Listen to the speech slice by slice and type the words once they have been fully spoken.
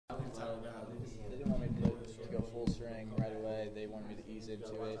They didn't want me to go full string right away. They wanted me to ease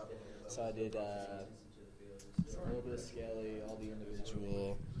into it. So I did a little bit of scaly, all the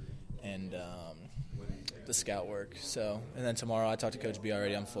individual, and the scout work. So, and then tomorrow I talked to Coach B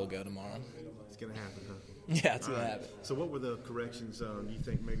already. I'm full go tomorrow. It's going to happen, huh? Yeah, it's going to happen. So what were the corrections, you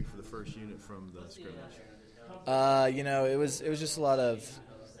think, maybe for the first unit from the scrimmage? It was just a lot of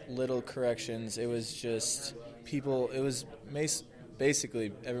little corrections. It was just people. It was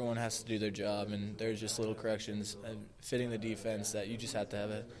basically everyone has to do their job, and there's just little corrections fitting the defense that you just have to have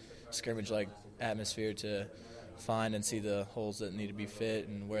a scrimmage-like atmosphere to find and see the holes that need to be fit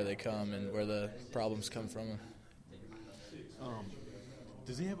and where they come and where the problems come from.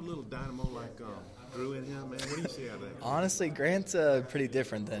 Does he have a little dynamo like Drew in him, man? What do you see out of that? Honestly, Grant's pretty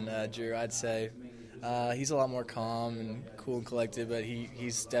different than Drew, I'd say. He's a lot more calm and cool and collected, but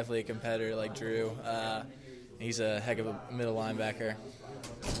he's definitely a competitor like Drew. He's a heck of a middle linebacker.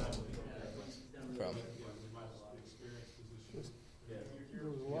 There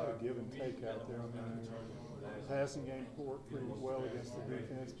was a lot of give and take out there. I mean, the passing game worked pretty well against the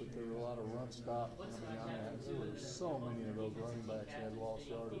defense, but there were a lot of run stop. There were so many of those running backs that had lost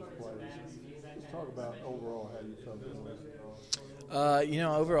yardage plays. Let's talk about overall how you felt it was.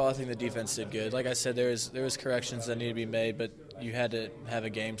 Overall, I think the defense did good. Like I said, there was corrections that needed to be made, but you had to have a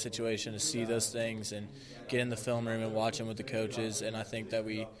game situation to see those things and get in the film room and watch them with the coaches. And I think that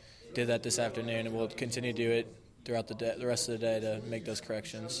we did that this afternoon, and we'll continue to do it throughout the rest of the day to make those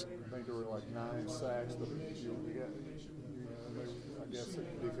corrections. I think there were like 9 sacks, but I guess the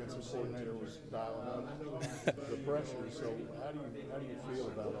defensive coordinator was dialing up the pressure. So how do you feel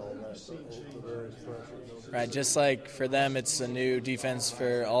about all that, the various pressures? Right, just like for them, it's a new defense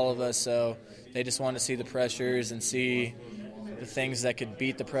for all of us. So they just want to see the pressures and see the things that could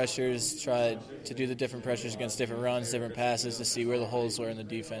beat the pressures, try to do the different pressures against different runs, different passes to see where the holes were in the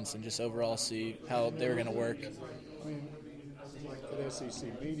defense and just overall see how they were going to work. I mean, at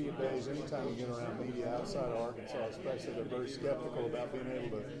SEC media days, anytime you get around media outside of Arkansas, especially, they're very skeptical about being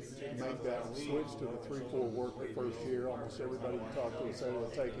able to make that switch to the 3-4 work the first year. Almost everybody you talk to will say it'll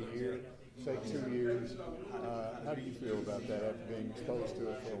take a year, take 2 years. How do you feel about that after being exposed to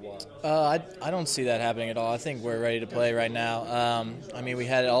it for a while? I don't see that happening at all. I think we're ready to play right now. We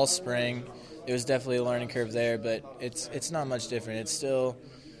had it all spring. It was definitely a learning curve there, but it's not much different. It's still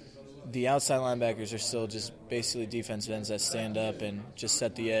the outside linebackers are still just basically defensive ends that stand up and just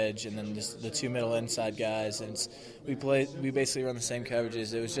set the edge, and then just the 2 middle inside guys. And we basically run the same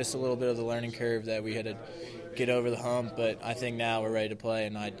coverages. It was just a little bit of the learning curve that we had to get over the hump, but I think now we're ready to play,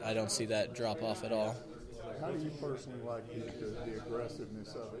 and I don't see that drop off at all. How do you personally like the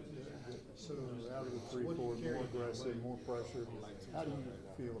aggressiveness of it? So out of the 3-4, more aggressive, more pressure. How do you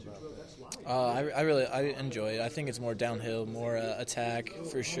feel about that? I enjoy it. I think it's more downhill, more attack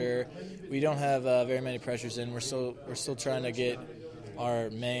for sure. We don't have very many pressures in. We're still trying to get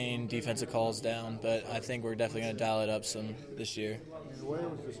our main defensive calls down, but I think we're definitely going to dial it up some this year. The way it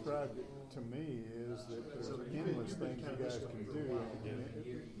was described to me is that there's endless things you guys can do.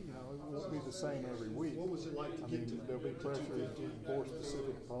 It won't be the same every week. There'll be pressure for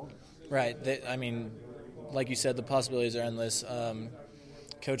specific opponents. Right. Like you said, the possibilities are endless.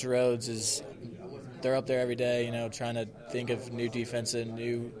 Coach Rhodes they're up there every day, trying to think of new defense and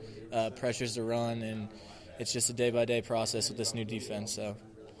new pressures to run, and it's just a day-by-day process with this new defense. So,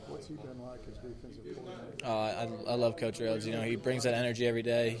 what's he been like as defensive coordinator? I love Coach Rhodes. He brings that energy every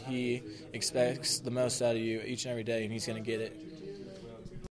day. He expects the most out of you each and every day, and he's going to get it.